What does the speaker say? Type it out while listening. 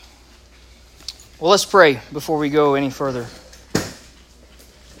Well, let's pray before we go any further.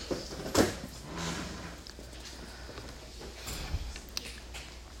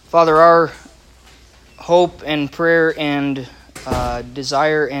 Father, our hope and prayer and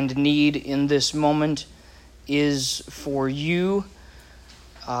desire and need in this moment is for you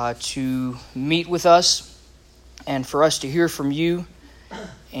to meet with us and for us to hear from you.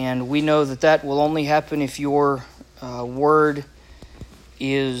 And we know that that will only happen if your word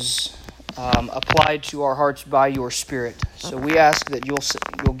is applied to our hearts by your Spirit. So we ask that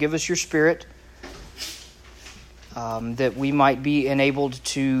you'll give us your Spirit, that we might be enabled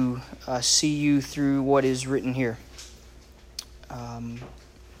to see you through what is written here.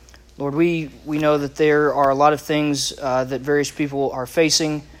 Lord, we know that there are a lot of things that various people are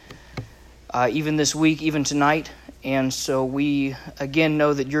facing, even this week, even tonight. And so we, again,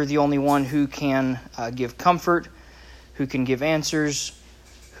 know that you're the only one who can give comfort, who can give answers,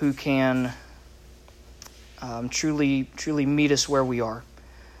 who can truly meet us where we are.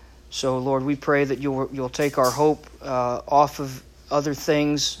 So, Lord, we pray that you'll take our hope off of other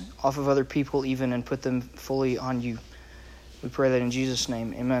things, off of other people even, and put them fully on you. We pray that in Jesus'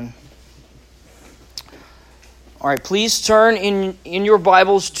 name. Amen. All right, please turn in your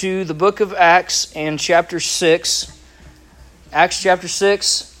Bibles to the book of Acts and chapter 6. Acts chapter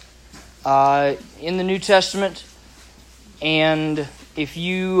 6 in the New Testament. And if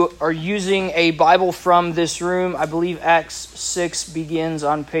you are using a Bible from this room, I believe Acts 6 begins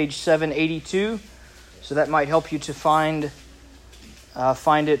on page 782. So that might help you to find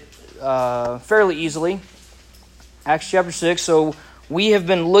it fairly easily. Acts chapter 6. So we have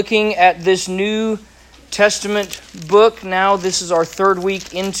been looking at this New Testament book. Now this is our third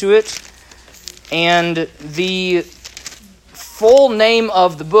week into it. And the full name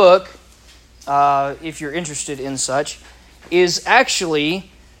of the book, if you're interested in such, is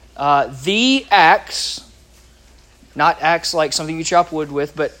actually The Acts, not Acts like something you chop wood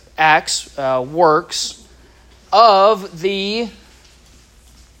with, but Acts, works of the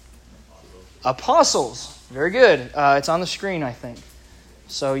Apostles. Very good. It's on the screen, I think.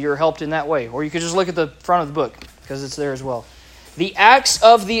 So you're helped in that way. Or you could just look at the front of the book, because it's there as well. The Acts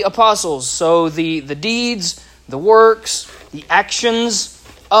of the Apostles. So the deeds, the works, the actions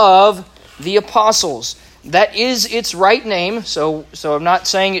of the Apostles. That is its right name, so I'm not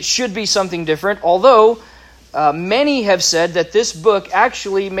saying it should be something different, although many have said that this book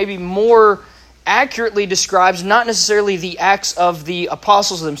actually maybe more accurately describes not necessarily the acts of the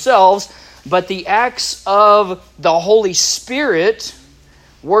apostles themselves, but the acts of the Holy Spirit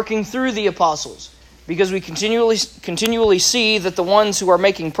working through the apostles. Because we continually see that the ones who are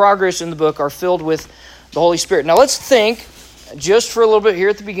making progress in the book are filled with the Holy Spirit. Now let's think, just for a little bit here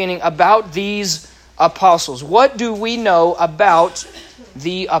at the beginning, about these apostles. What do we know about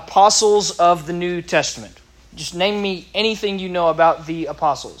the apostles of the New Testament? Just name me anything you know about the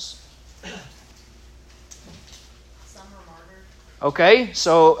apostles. Some were martyred. Okay,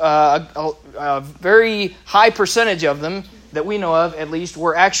 so a very high percentage of them that we know of, at least,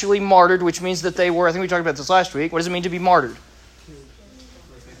 were actually martyred, which means that they were, I think we talked about this last week. What does it mean to be martyred?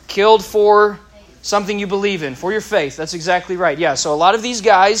 Killed for something you believe in, for your faith. That's exactly right. Yeah, so a lot of these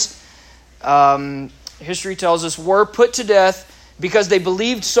guys, history tells us, were put to death because they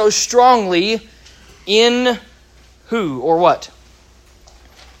believed so strongly in who or what?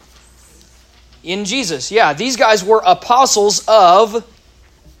 In Jesus. Yeah, these guys were apostles of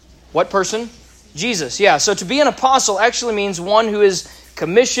what person? Jesus. Yeah, so to be an apostle actually means one who is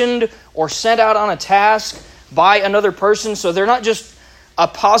commissioned or sent out on a task by another person. So they're not just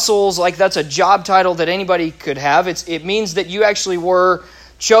apostles like that's a job title that anybody could have. It means that you actually were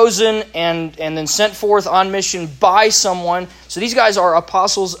chosen and then sent forth on mission by someone. So these guys are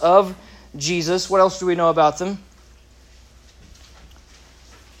apostles of Jesus. What else do we know about them?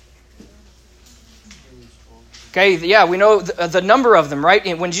 Okay, yeah, we know the number of them,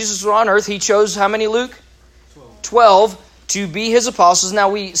 right? When Jesus was on earth, he chose how many, Luke? 12 to be his apostles.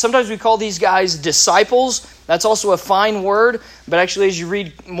 Now, sometimes we call these guys disciples. That's also a fine word. But actually, as you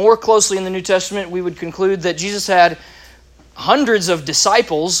read more closely in the New Testament, we would conclude that Jesus had hundreds of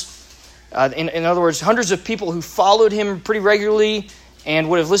disciples. In other words, hundreds of people who followed him pretty regularly and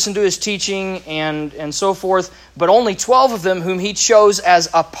would have listened to his teaching and so forth. But only 12 of them whom he chose as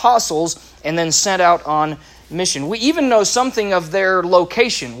apostles and then sent out on mission. We even know something of their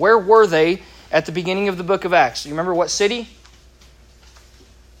location. Where were they at the beginning of the book of Acts? You remember what city?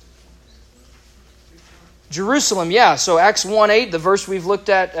 Jerusalem, yeah. So Acts 1:8, the verse we've looked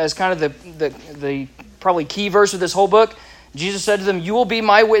at as kind of the probably key verse of this whole book, Jesus said to them, "You will be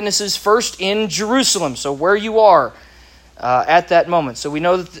my witnesses first in Jerusalem." So where you are. at that moment. So we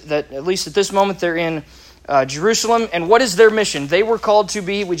know that at least at this moment they're in Jerusalem. And what is their mission? They were called to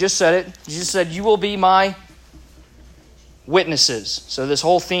be, we just said it, Jesus said, you will be my witnesses. So this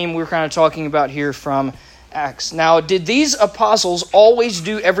whole theme we're kind of talking about here from Acts. Now, did these apostles always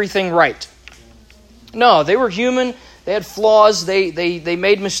do everything right? No, they were human. They had flaws. They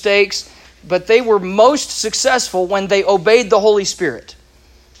made mistakes. But they were most successful when they obeyed the Holy Spirit.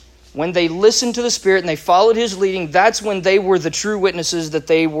 When they listened to the Spirit and they followed His leading, that's when they were the true witnesses that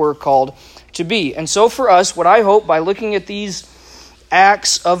they were called to be. And so for us, what I hope by looking at these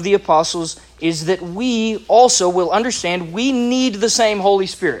Acts of the apostles is that we also will understand we need the same Holy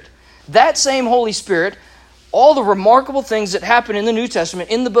Spirit. That same Holy Spirit, all the remarkable things that happen in the New Testament,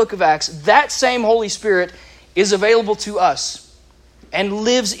 in the book of Acts, that same Holy Spirit is available to us and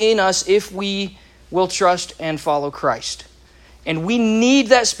lives in us if we will trust and follow Christ. And we need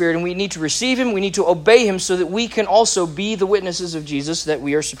that Spirit, and we need to receive Him, we need to obey Him so that we can also be the witnesses of Jesus that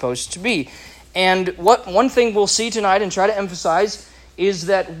we are supposed to be. And one thing we'll see tonight and try to emphasize is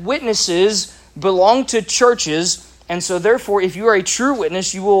that witnesses belong to churches, and so therefore if you are a true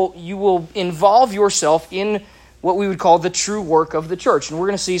witness, you will involve yourself in what we would call the true work of the church. And we're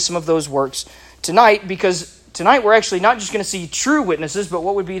going to see some of those works tonight, because tonight we're actually not just going to see true witnesses, but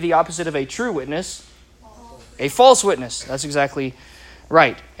what would be the opposite of a true witness? A false witness. That's exactly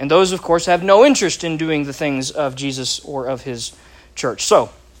right. And those, of course, have no interest in doing the things of Jesus or of His church. So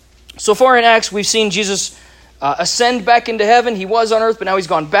far in Acts, we've seen Jesus ascend back into heaven. He was on earth, but now He's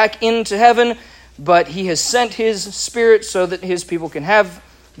gone back into heaven. But He has sent His Spirit so that His people can have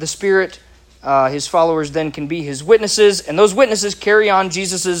the Spirit. His followers then can be His witnesses. And those witnesses carry on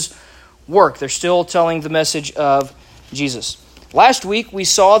Jesus' work. They're still telling the message of Jesus. Last week, we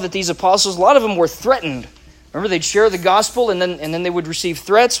saw that these apostles, a lot of them were threatened. Remember, they'd share the gospel and then they would receive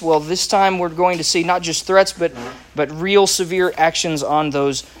threats. Well, this time we're going to see not just threats, but real severe actions on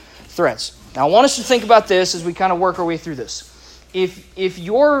those threats. Now, I want us to think about this as we kind of work our way through this. If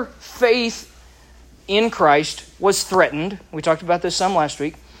your faith in Christ was threatened, we talked about this some last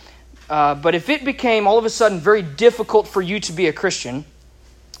week, but if it became all of a sudden very difficult for you to be a Christian,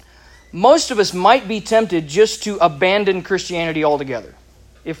 most of us might be tempted just to abandon Christianity altogether,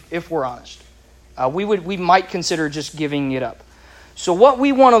 if we're honest. We might consider just giving it up. So what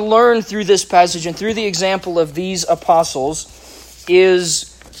we want to learn through this passage and through the example of these apostles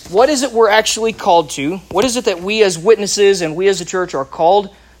is, what is it we're actually called to? What is it that we as witnesses and we as a church are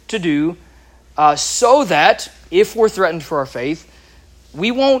called to do so that if we're threatened for our faith,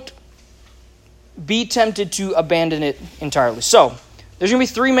 we won't be tempted to abandon it entirely. So there's going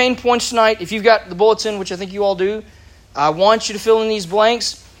to be 3 main points tonight. If you've got the bulletin, which I think you all do, I want you to fill in these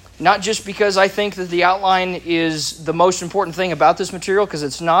blanks. Not just because I think that the outline is the most important thing about this material, because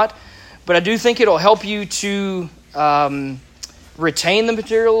it's not, but I do think it'll help you to retain the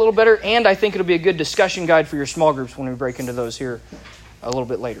material a little better, and I think it'll be a good discussion guide for your small groups when we break into those here a little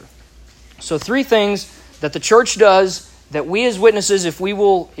bit later. So 3 things that the church does that we as witnesses, if we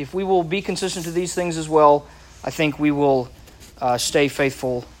will be consistent to these things as well, I think we will stay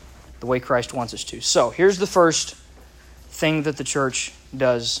faithful the way Christ wants us to. So here's the first thing that the church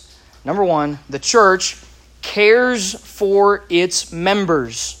does. Number 1, the church cares for its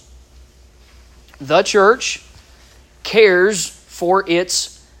members. The church cares for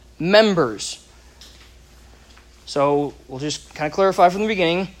its members. So we'll just kind of clarify from the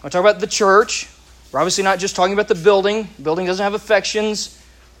beginning. I'll talk about the church. We're obviously not just talking about the building. The building doesn't have affections.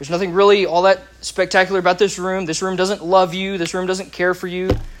 There's nothing really all that spectacular about this room. This room doesn't love you. This room doesn't care for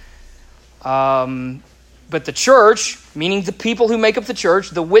you. But the church, meaning the people who make up the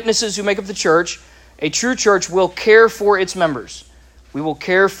church, the witnesses who make up the church, a true church will care for its members. We will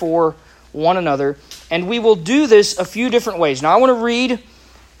care for one another. And we will do this a few different ways. Now I want to read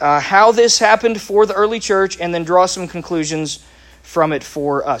how this happened for the early church and then draw some conclusions from it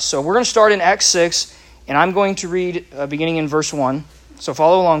for us. So we're going to start in Acts 6, and I'm going to read beginning in verse 1. So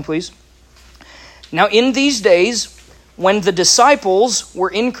follow along, please. Now in these days, when the disciples were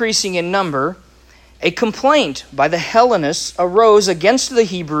increasing in number, a complaint by the Hellenists arose against the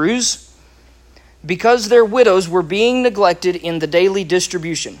Hebrews because their widows were being neglected in the daily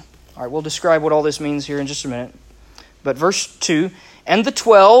distribution. All right, we'll describe what all this means here in just a minute. But verse 2, and the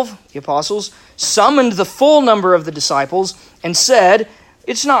 12, the apostles, summoned the full number of the disciples and said,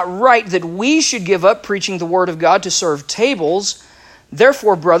 "It's not right that we should give up preaching the word of God to serve tables.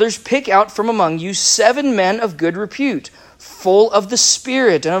 Therefore, brothers, pick out from among you 7 men of good repute, full of the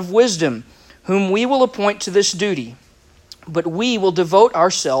Spirit and of wisdom, whom we will appoint to this duty. But we will devote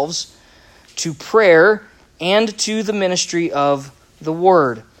ourselves to prayer and to the ministry of the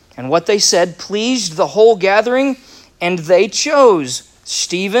word." And what they said pleased the whole gathering, And they chose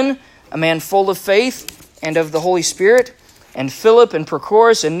Stephen, a man full of faith and of the Holy Spirit, and Philip and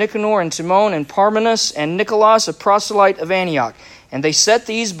Prochorus and Nicanor and Timon and Parmenas and Nicholas, a proselyte of Antioch. And they set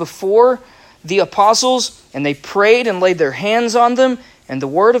these before the apostles, and they prayed and laid their hands on them, and the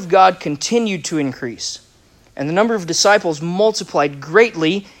word of God continued to increase. And the number of disciples multiplied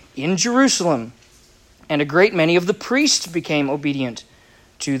greatly in Jerusalem, and a great many of the priests became obedient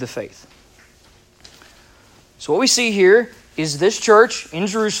to the faith. So what we see here is this church in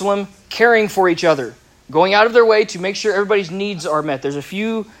Jerusalem caring for each other, going out of their way to make sure everybody's needs are met. There's a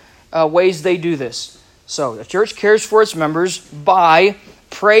few ways they do this. So the church cares for its members by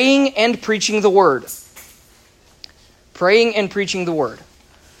praying and preaching the word. Praying and preaching the word.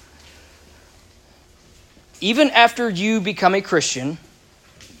 Even after you become a Christian,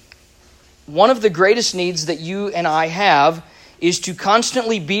 one of the greatest needs that you and I have is to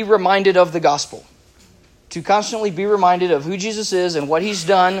constantly be reminded of the gospel. To constantly be reminded of who Jesus is and what he's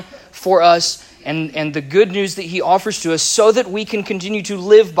done for us and the good news that he offers to us so that we can continue to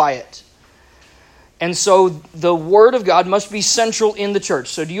live by it. And so the word of God must be central in the church.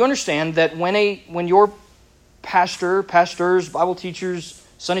 So do you understand that when your pastors, Bible teachers,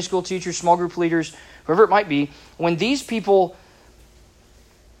 Sunday school teachers, small group leaders, whoever it might be, when these people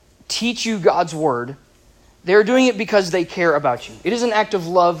teach you God's word, they're doing it because they care about you. It is an act of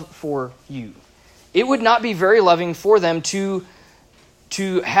love for you. It would not be very loving for them to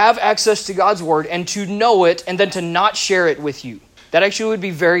have access to God's word and to know it and then to not share it with you. That actually would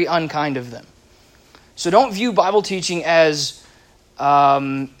be very unkind of them. So don't view Bible teaching as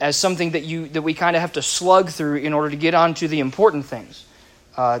something that we kind of have to slug through in order to get on to the important things.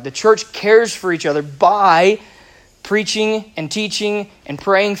 The church cares for each other by preaching and teaching and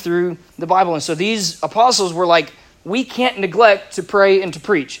praying through the Bible. And so these apostles were like, we can't neglect to pray and to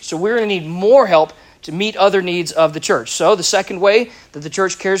preach. So we're going to need more help to meet other needs of the church. So the second way that the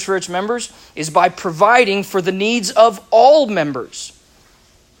church cares for its members is by providing for the needs of all members.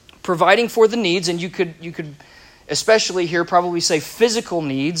 Providing for the needs, and you could especially here probably say physical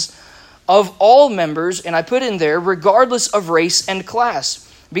needs of all members, and I put in there regardless of race and class.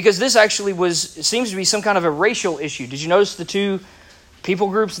 Because this actually seems to be some kind of a racial issue. Did you notice the two people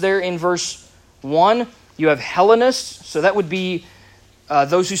groups there in verse 1? You have Hellenists, so that would be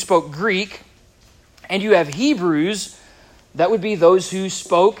those who spoke Greek. And you have Hebrews, that would be those who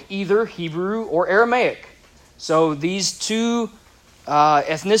spoke either Hebrew or Aramaic. So these two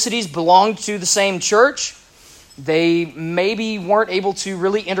ethnicities belonged to the same church. They maybe weren't able to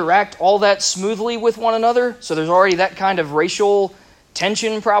really interact all that smoothly with one another. So there's already that kind of racial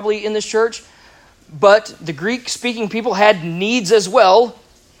tension probably in this church. But the Greek-speaking people had needs as well,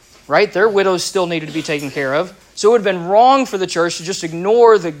 right? Their widows still needed to be taken care of. So it would have been wrong for the church to just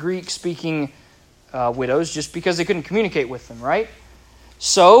ignore the Greek-speaking widows just because they couldn't communicate with them, right?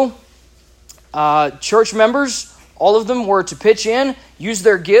 So church members, all of them were to pitch in, use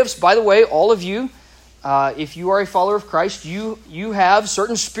their gifts. By the way, all of you, if you are a follower of Christ, you have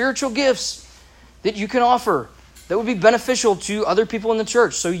certain spiritual gifts that you can offer that would be beneficial to other people in the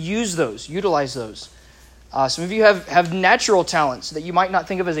church. So use those, utilize those. Some of you have natural talents that you might not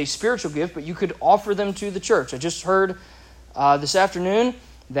think of as a spiritual gift, but you could offer them to the church. I just heard this afternoon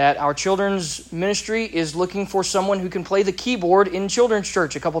that our children's ministry is looking for someone who can play the keyboard in children's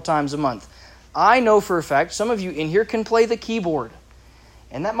church a couple times a month. I know for a fact some of you in here can play the keyboard.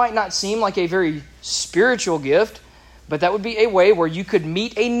 And that might not seem like a very spiritual gift, but that would be a way where you could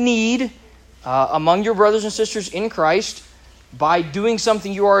meet a need among your brothers and sisters in Christ by doing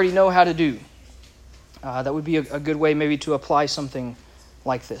something you already know how to do. That would be a good way maybe to apply something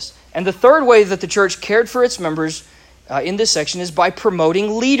like this. And the third way that the church cared for its members in this section is by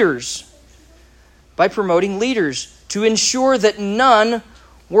promoting leaders. By promoting leaders to ensure that none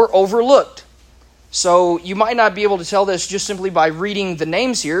were overlooked. So you might not be able to tell this just simply by reading the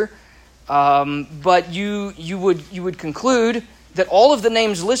names here, but you would conclude that all of the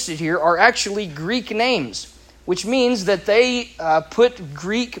names listed here are actually Greek names, which means that they put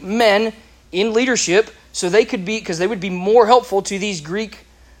Greek men in leadership so they could be, because they would be more helpful to these Greek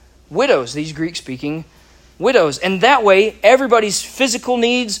widows, these Greek-speaking widows. And that way, everybody's physical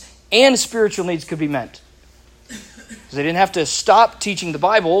needs and spiritual needs could be met. Because they didn't have to stop teaching the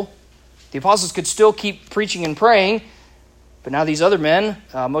Bible. The apostles could still keep preaching and praying, but now these other men,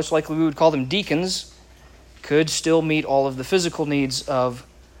 most likely we would call them deacons, could still meet all of the physical needs of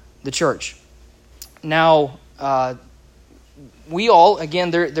the church. Now, we all,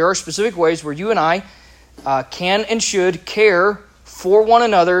 again, there are specific ways where you and I can and should care for one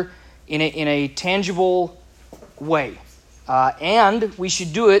another in a tangible way. And we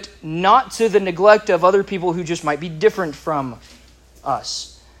should do it not to the neglect of other people who just might be different from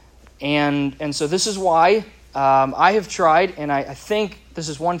us. And so this is why I have tried, and I think this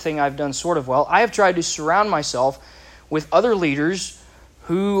is one thing I've done sort of well. I have tried to surround myself with other leaders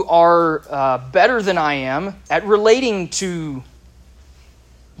who are better than I am at relating to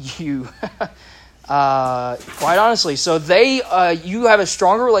you, quite honestly. So you have a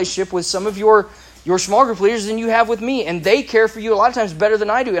stronger relationship with some of your small group leaders than you have with me, and they care for you a lot of times better than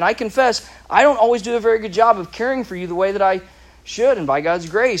I do. And I confess, I don't always do a very good job of caring for you the way that I should, and by God's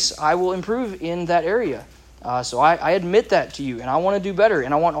grace, I will improve in that area. So I admit that to you, and I want to do better,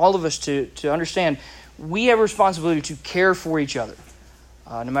 and I want all of us to understand we have a responsibility to care for each other.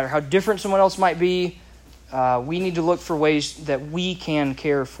 No matter how different someone else might be, we need to look for ways that we can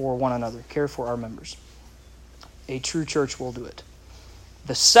care for one another, care for our members. A true church will do it.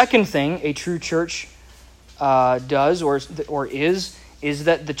 The second thing a true church does or is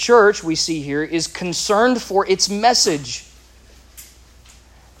that the church, we see here, is concerned for its message.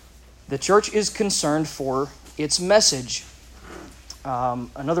 The church is concerned for its message.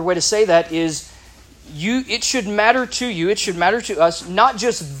 Another way to say that is it should matter to you, it should matter to us, not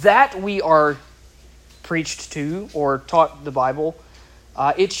just that we are preached to or taught the Bible.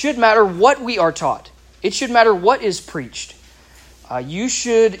 It should matter what we are taught. It should matter what is preached. You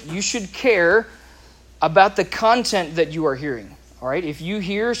should care about the content that you are hearing. All right? If you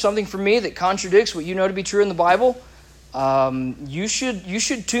hear something from me that contradicts what you know to be true in the Bible, you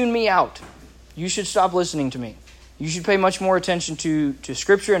should tune me out. You should stop listening to me. You should pay much more attention to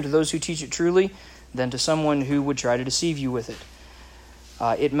Scripture and to those who teach it truly than to someone who would try to deceive you with it.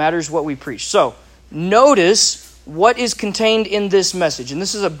 It matters what we preach. So, notice what is contained in this message. And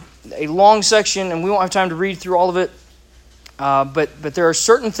this is a long section, and we won't have time to read through all of it. But there are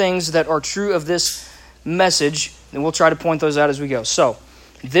certain things that are true of this message, and we'll try to point those out as we go. So,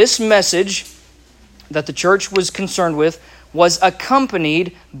 this message that the church was concerned with was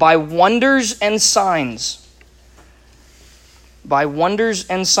accompanied by wonders and signs. By wonders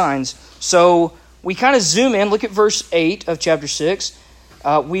and signs. So, we kind of zoom in. Look at verse 8 of chapter 6.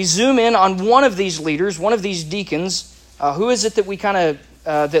 We zoom in on one of these leaders, one of these deacons. Who is it that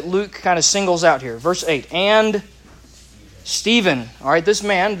that Luke kind of singles out here? Verse 8. And Stephen. All right, this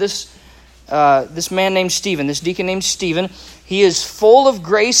man named Stephen, this deacon named Stephen, he is full of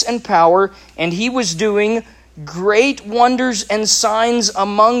grace and power, and he was doing great wonders and signs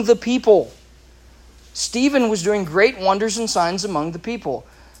among the people. Stephen was doing great wonders and signs among the people.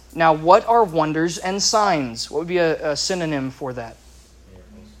 Now, what are wonders and signs? What would be a synonym for that?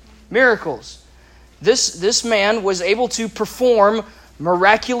 Miracles. This man was able to perform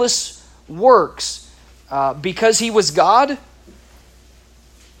miraculous works because he was God?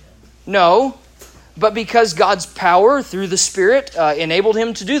 No. But because God's power through the Spirit enabled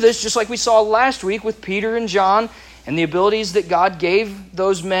him to do this, just like we saw last week with Peter and John and the abilities that God gave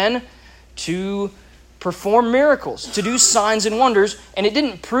those men to perform miracles, to do signs and wonders. And it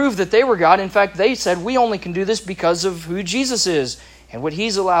didn't prove that they were God. In fact, they said, we only can do this because of who Jesus is and what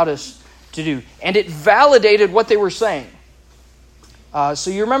He's allowed us to do. And it validated what they were saying. So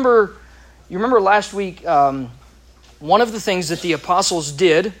you remember last week, one of the things that the apostles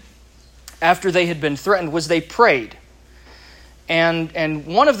did after they had been threatened was they prayed. And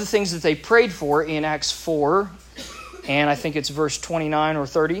one of the things that they prayed for in Acts 4, and I think it's verse 29 or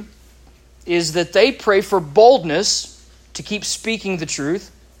 30, is that they pray for boldness to keep speaking the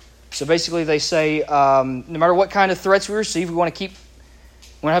truth. So basically they say, no matter what kind of threats we receive, we want to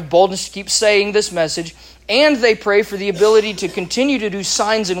have boldness to keep saying this message. And they pray for the ability to continue to do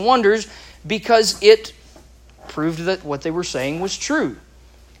signs and wonders because it proved that what they were saying was true.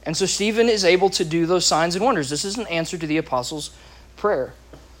 And so Stephen is able to do those signs and wonders. This is an answer to the apostles' prayer.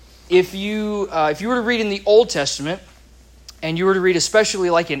 If you were to read in the Old Testament, and you were to read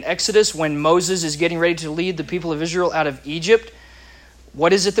especially like in Exodus when Moses is getting ready to lead the people of Israel out of Egypt,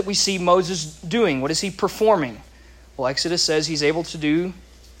 what is it that we see Moses doing? What is he performing? Well, Exodus says he's able to do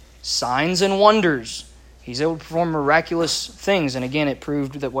signs and wonders. He's able to perform miraculous things. And again, it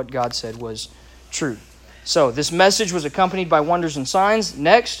proved that what God said was true. So this message was accompanied by wonders and signs.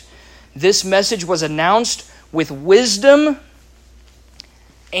 Next, this message was announced with wisdom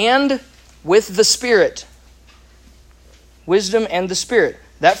and with the Spirit. Wisdom and the Spirit.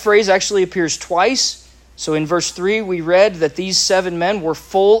 That phrase actually appears twice. So in verse 3, we read that these 7 men were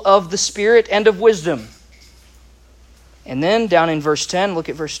full of the Spirit and of wisdom. And then down in verse 10, look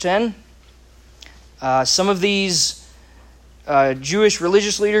at verse 10. Some of these Jewish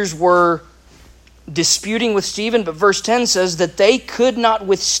religious leaders were disputing with Stephen, but verse 10 says that they could not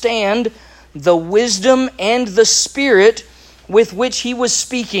withstand the wisdom and the Spirit with which he was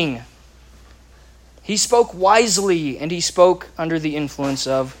speaking. He spoke wisely, and he spoke under the influence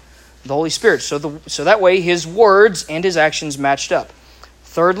of the Holy Spirit. So that way his words and his actions matched up.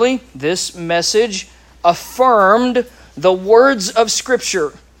 Thirdly, this message affirmed the words of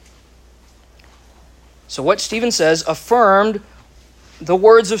Scripture. So what Stephen says affirmed the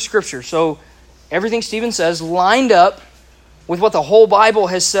words of Scripture. So everything Stephen says lined up with what the whole Bible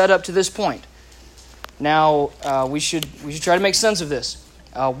has said up to this point. Now, we should try to make sense of this.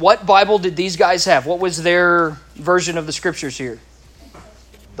 What Bible did these guys have? What was their version of the Scriptures here?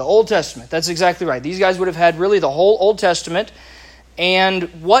 The Old Testament. That's exactly right. These guys would have had really the whole Old Testament. And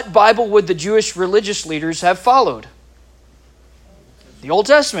what Bible would the Jewish religious leaders have followed? The Old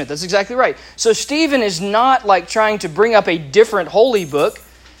Testament. That's exactly right. So Stephen is not like trying to bring up a different holy book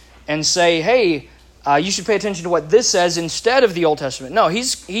and say, hey, you should pay attention to what this says instead of the Old Testament. No,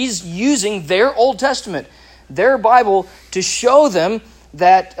 he's using their Old Testament, their Bible, to show them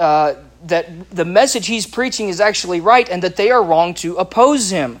that the message he's preaching is actually right and that they are wrong to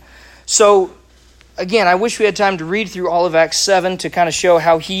oppose him. So, again, I wish we had time to read through all of Acts 7 to kind of show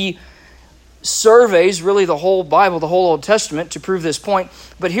how he surveys really the whole Bible, the whole Old Testament, to prove this point.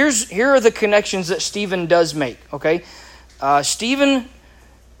 But here are the connections that Stephen does make. Okay, Stephen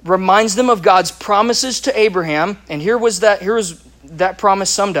reminds them of God's promises to Abraham, and here was that promise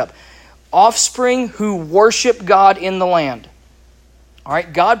summed up: offspring who worship God in the land. All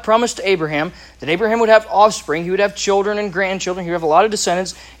right, God promised to Abraham that Abraham would have offspring, he would have children and grandchildren, he would have a lot of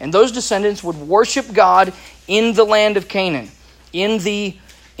descendants, and those descendants would worship God in the land of Canaan, in the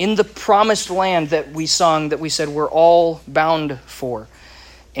promised land that we sung, that we said we're all bound for.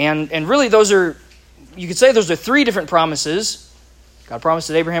 And really you could say those are three different promises. God promised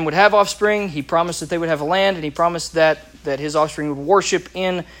that Abraham would have offspring, he promised that they would have a land, and he promised that his offspring would worship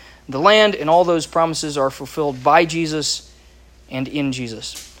in the land, and all those promises are fulfilled by Jesus and in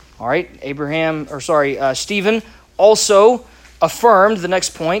Jesus. All right, Stephen also affirmed, the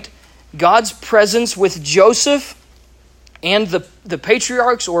next point, God's presence with Joseph and the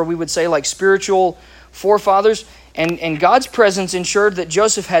patriarchs, or we would say like spiritual forefathers, and God's presence ensured that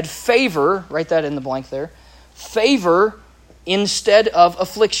Joseph had favor, write that in the blank there, favor instead of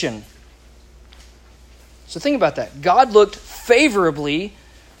affliction. So think about that. God looked favorably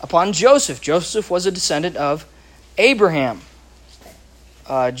upon Joseph. Joseph was a descendant of Abraham.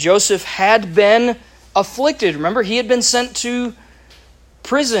 Joseph had been afflicted. Remember, he had been sent to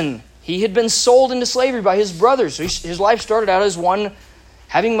prison. He had been sold into slavery by his brothers. So his life started out as one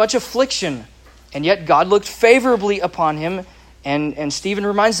having much affliction. And yet God looked favorably upon him. And Stephen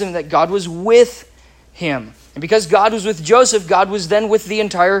reminds them that God was with him. And because God was with Joseph, God was then with the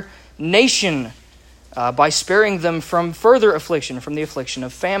entire nation by sparing them from further affliction, from the affliction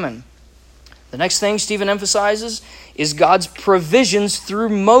of famine. The next thing Stephen emphasizes is God's provisions through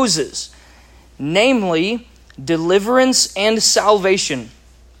Moses, namely deliverance and salvation.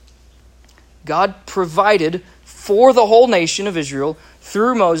 God provided for the whole nation of Israel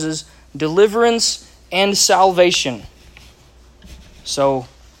through Moses deliverance and salvation. So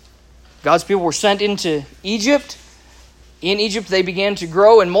God's people were sent into Egypt. In Egypt they began to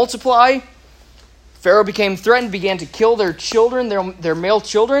grow and multiply. Pharaoh became threatened, began to kill their children, their male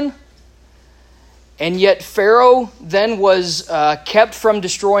children. And yet Pharaoh then was kept from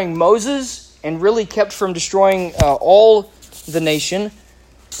destroying Moses and really kept from destroying all the nation.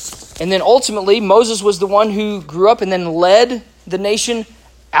 And then ultimately Moses was the one who grew up and then led the nation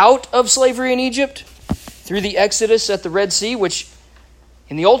out of slavery in Egypt through the Exodus at the Red Sea, which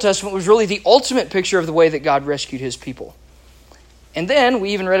in the Old Testament was really the ultimate picture of the way that God rescued his people. And then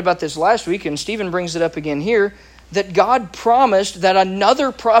we even read about this last week, and Stephen brings it up again here, that God promised that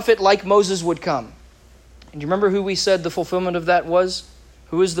another prophet like Moses would come. And do you remember who we said the fulfillment of that was?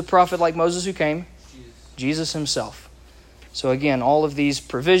 Who is the prophet like Moses who came? Jesus himself. So again, all of these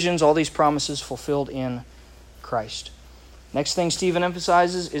provisions, all these promises fulfilled in Christ. Next thing Stephen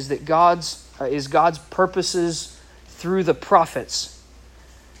emphasizes is that God's purposes through the prophets.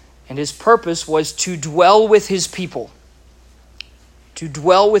 And his purpose was to dwell with his people. To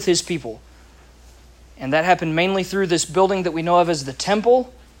dwell with his people. And that happened mainly through this building that we know of as the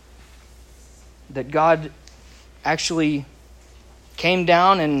temple, that God actually came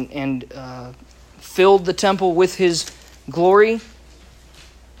down and filled the temple with his glory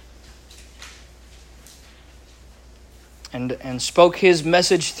and spoke his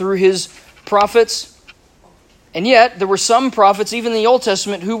message through his prophets. And yet there were some prophets, even in the Old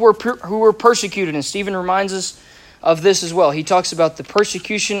Testament, who were persecuted. And Stephen reminds us of this as well. He talks about the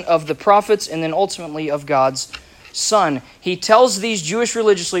persecution of the prophets and then ultimately of God's son. He tells these Jewish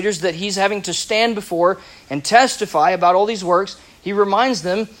religious leaders that he's having to stand before and testify about all these works. He reminds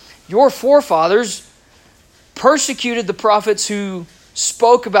them, your forefathers persecuted the prophets who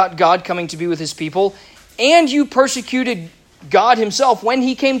spoke about God coming to be with his people, and you persecuted God himself when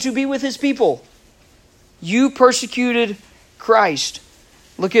he came to be with his people. You persecuted Christ.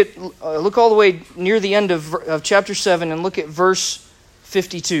 Look all the way near the end of chapter 7 and look at verse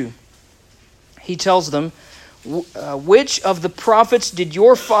 52. He tells them, which of the prophets did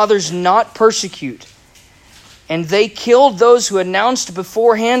your fathers not persecute? And they killed those who announced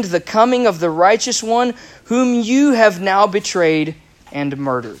beforehand the coming of the righteous one, whom you have now betrayed and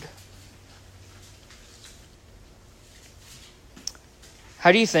murdered.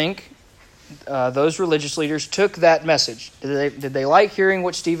 How do you think those religious leaders took that message? Did they like hearing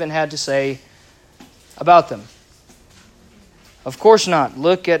what Stephen had to say about them? Of course not.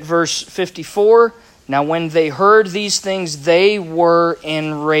 Look at verse 54. Now when they heard these things, they were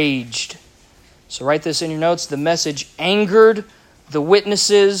enraged. So write this in your notes. The message angered the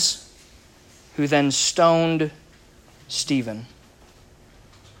witnesses, who then stoned Stephen.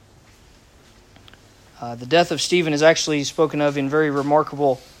 The death of Stephen is actually spoken of in very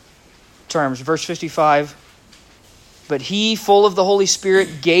remarkable terms. Verse 55, but he, full of the Holy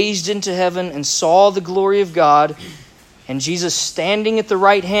Spirit, gazed into heaven and saw the glory of God, and Jesus standing at the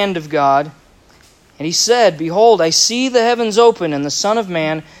right hand of God. And he said, behold, I see the heavens open, and the Son of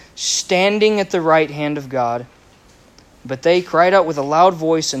Man standing at the right hand of God. But they cried out with a loud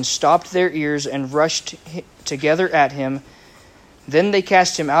voice and stopped their ears and rushed together at him. Then they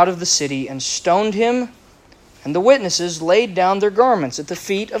cast him out of the city and stoned him, and the witnesses laid down their garments at the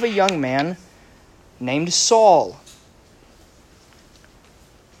feet of a young man named Saul.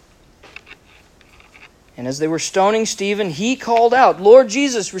 And as they were stoning Stephen, he called out, Lord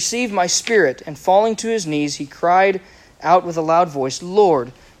Jesus, receive my spirit. And falling to his knees, he cried out with a loud voice,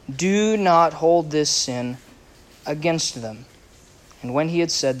 Lord, do not hold this sin against them. And when he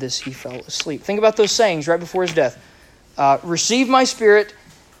had said this, he fell asleep. Think about those sayings right before his death. Receive my spirit,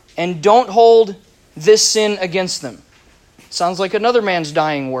 and don't hold this sin against them. Sounds like another man's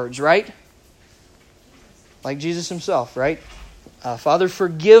dying words, right? Like Jesus himself, right? Father,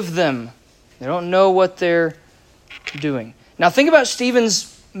 forgive them. They don't know what they're doing. Now think about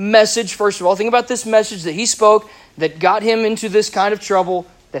Stephen's message, first of all. Think about this message that he spoke that got him into this kind of trouble,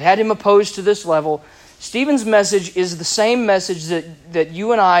 that had him opposed to this level. Stephen's message is the same message that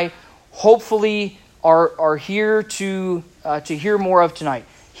you and I hopefully are here to hear more of tonight.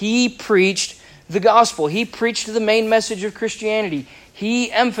 He preached the gospel. He preached the main message of Christianity.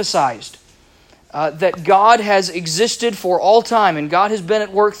 He emphasized that God has existed for all time, and God has been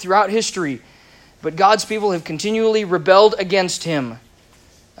at work throughout history. But God's people have continually rebelled against him.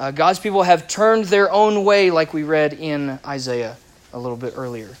 God's people have turned their own way, like we read in Isaiah a little bit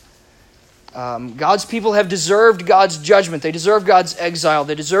earlier. God's people have deserved God's judgment. They deserve God's exile.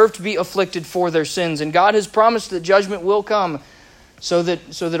 They deserve to be afflicted for their sins. And God has promised that judgment will come so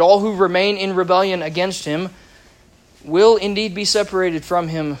that all who remain in rebellion against him will indeed be separated from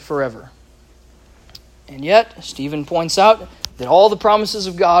him forever. And yet, Stephen points out that all the promises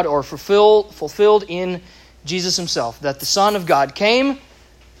of God are fulfilled in Jesus himself. That the Son of God came,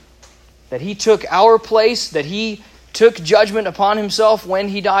 that he took our place, that he took judgment upon himself when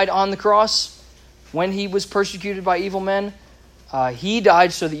he died on the cross, when he was persecuted by evil men. He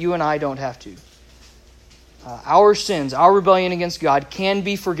died so that you and I don't have to. Our sins, our rebellion against God can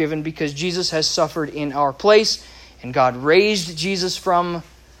be forgiven because Jesus has suffered in our place, and God raised Jesus from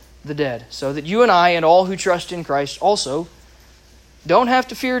the dead, so that you and I and all who trust in Christ also don't have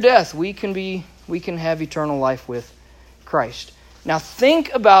to fear death. We can have eternal life with Christ. Now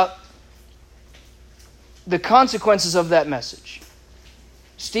think about the consequences of that message.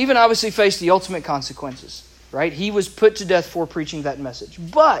 Stephen obviously faced the ultimate consequences, right? He was put to death for preaching that message.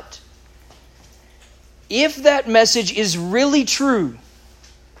 But if that message is really true,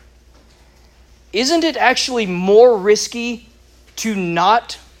 isn't it actually more risky to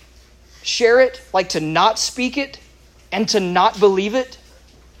not share it, like to not speak it, and to not believe it?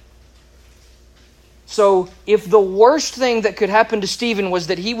 So if the worst thing that could happen to Stephen was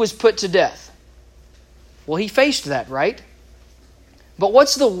that he was put to death, well, he faced that, right? But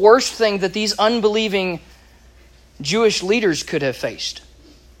what's the worst thing that these unbelieving Jewish leaders could have faced?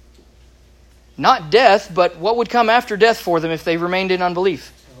 Not death, but what would come after death for them if they remained in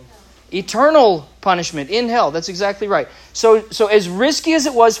unbelief? Eternal punishment in hell. That's exactly right. So as risky as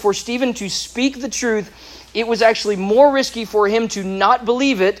it was for Stephen to speak the truth, it was actually more risky for him to not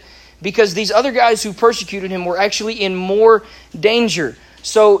believe it, because these other guys who persecuted him were actually in more danger.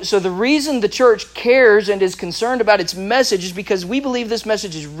 So the reason the church cares and is concerned about its message is because we believe this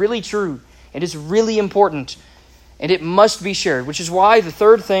message is really true. It is really important. And it must be shared, which is why the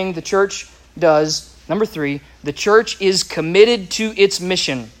third thing the church does, number 3, the church is committed to its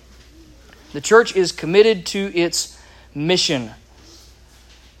mission. The church is committed to its mission.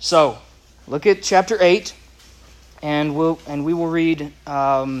 So, look at chapter 8, and we will read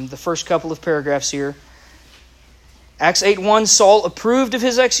the first couple of paragraphs here. Acts 8:1, Saul approved of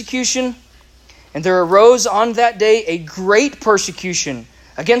his execution, and there arose on that day a great persecution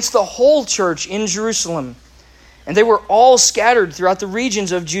against the whole church in Jerusalem. And they were all scattered throughout the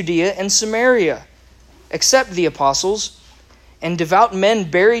regions of Judea and Samaria, except the apostles. And devout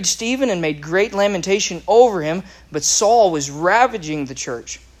men buried Stephen and made great lamentation over him. But Saul was ravaging the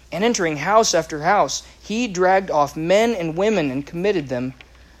church, and entering house after house, he dragged off men and women and committed them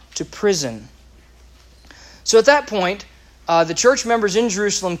to prison. So at that point, the church members in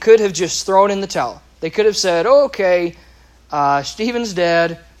Jerusalem could have just thrown in the towel. They could have said, okay, Stephen's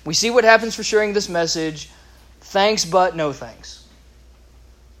dead. We see what happens for sharing this message. Thanks, but no thanks.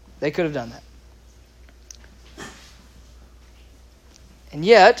 They could have done that. And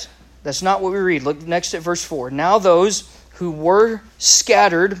yet, that's not what we read. Look next at verse 4. Now those who were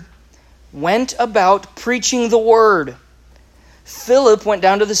scattered went about preaching the word. Philip went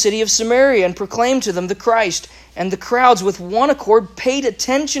down to the city of Samaria and proclaimed to them the Christ. And the crowds with one accord paid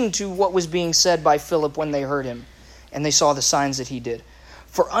attention to what was being said by Philip when they heard him, and they saw the signs that he did.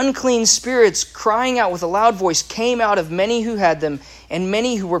 For unclean spirits, crying out with a loud voice, came out of many who had them, and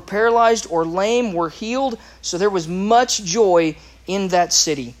many who were paralyzed or lame were healed. So there was much joy in that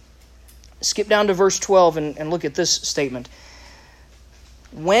city. Skip down to verse 12 and look at this statement.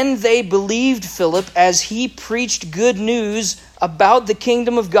 When they believed Philip as he preached good news about the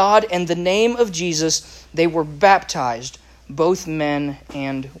kingdom of God and the name of Jesus, they were baptized, both men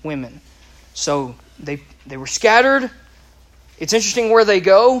and women. So they were scattered. It's interesting where they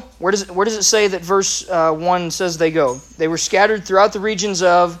go. Where does it say that verse 1 says they go? They were scattered throughout the regions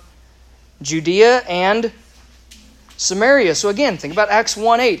of Judea and Samaria. So again, think about Acts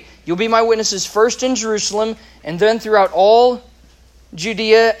 1:8. You'll be my witnesses first in Jerusalem and then throughout all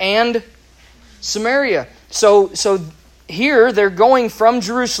Judea and Samaria. So here they're going from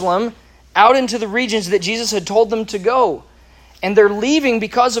Jerusalem out into the regions that Jesus had told them to go. And they're leaving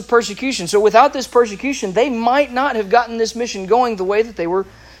because of persecution. So without this persecution, they might not have gotten this mission going the way that they were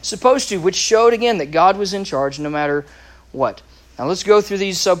supposed to, which showed again that God was in charge no matter what. Now let's go through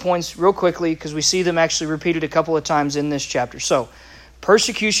these subpoints real quickly because we see them actually repeated a couple of times in this chapter. So,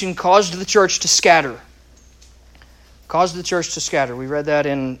 persecution caused the church to scatter. Caused the church to scatter. We read that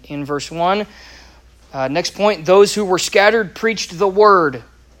in verse 1. Next point, those who were scattered preached the word.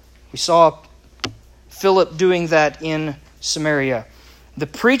 We saw Philip doing that in Samaria. The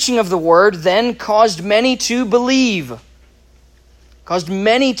preaching of the word then caused many to believe. Caused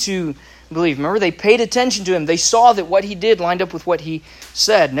many to believe. Remember, they paid attention to him. They saw that what he did lined up with what he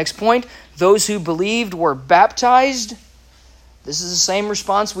said. Next point, those who believed were baptized. This is the same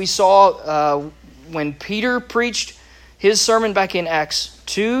response we saw when Peter preached his sermon back in Acts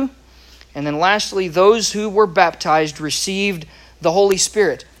 2. And then lastly, those who were baptized received the Holy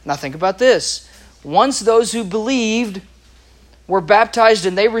Spirit. Now think about this. Once those who believed were baptized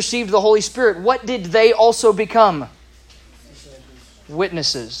and they received the Holy Spirit, what did they also become?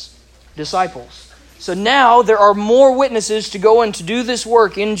 Witnesses, disciples. So now there are more witnesses to go and to do this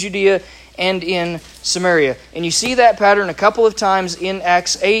work in Judea and in Samaria. And you see that pattern a couple of times in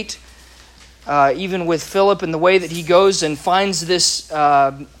Acts 8, even with Philip and the way that he goes and finds this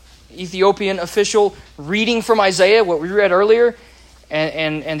Ethiopian official reading from Isaiah, what we read earlier.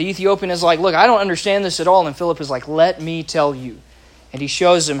 And the Ethiopian is like, look, I don't understand this at all. And Philip is like, let me tell you. And he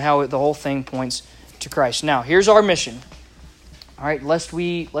shows him how the whole thing points to Christ. Now, here's our mission. All right, lest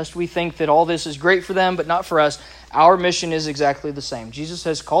we think that all this is great for them, but not for us. Our mission is exactly the same. Jesus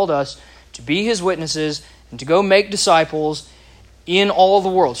has called us to be his witnesses and to go make disciples in all the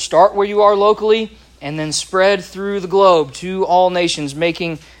world. Start where you are locally and then spread through the globe to all nations,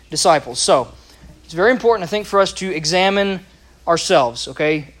 making disciples. So, it's very important, I think, for us to examine ourselves,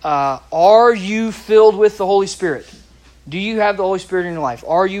 okay? Are you filled with the Holy Spirit? Do you have the Holy Spirit in your life?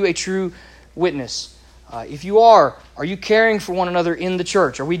 Are you a true witness? If you are you caring for one another in the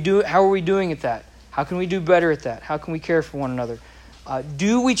church? How are we doing at that? How can we do better at that? How can we care for one another?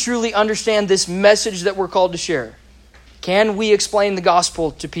 Do we truly understand this message that we're called to share? Can we explain the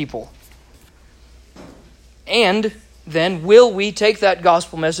gospel to people? And then will we take that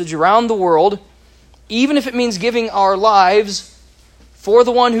gospel message around the world, even if it means giving our lives for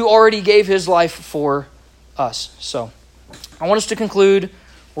the one who already gave his life for us? So, I want us to conclude.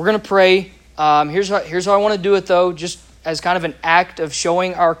 We're going to pray. Here's how I want to do it, though, just as kind of an act of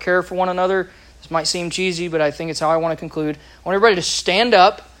showing our care for one another. This might seem cheesy, but I think it's how I want to conclude. I want everybody to stand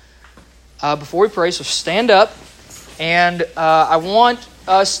up before we pray. So stand up. And I want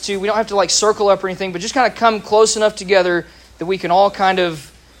us to, we don't have to like circle up or anything, but just kind of come close enough together that we can all kind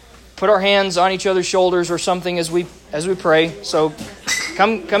of put our hands on each other's shoulders or something as we pray. So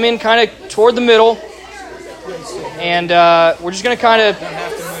come in kind of toward the middle. And we're just going to kind of,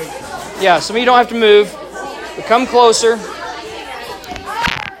 some of you don't have to move, but come closer.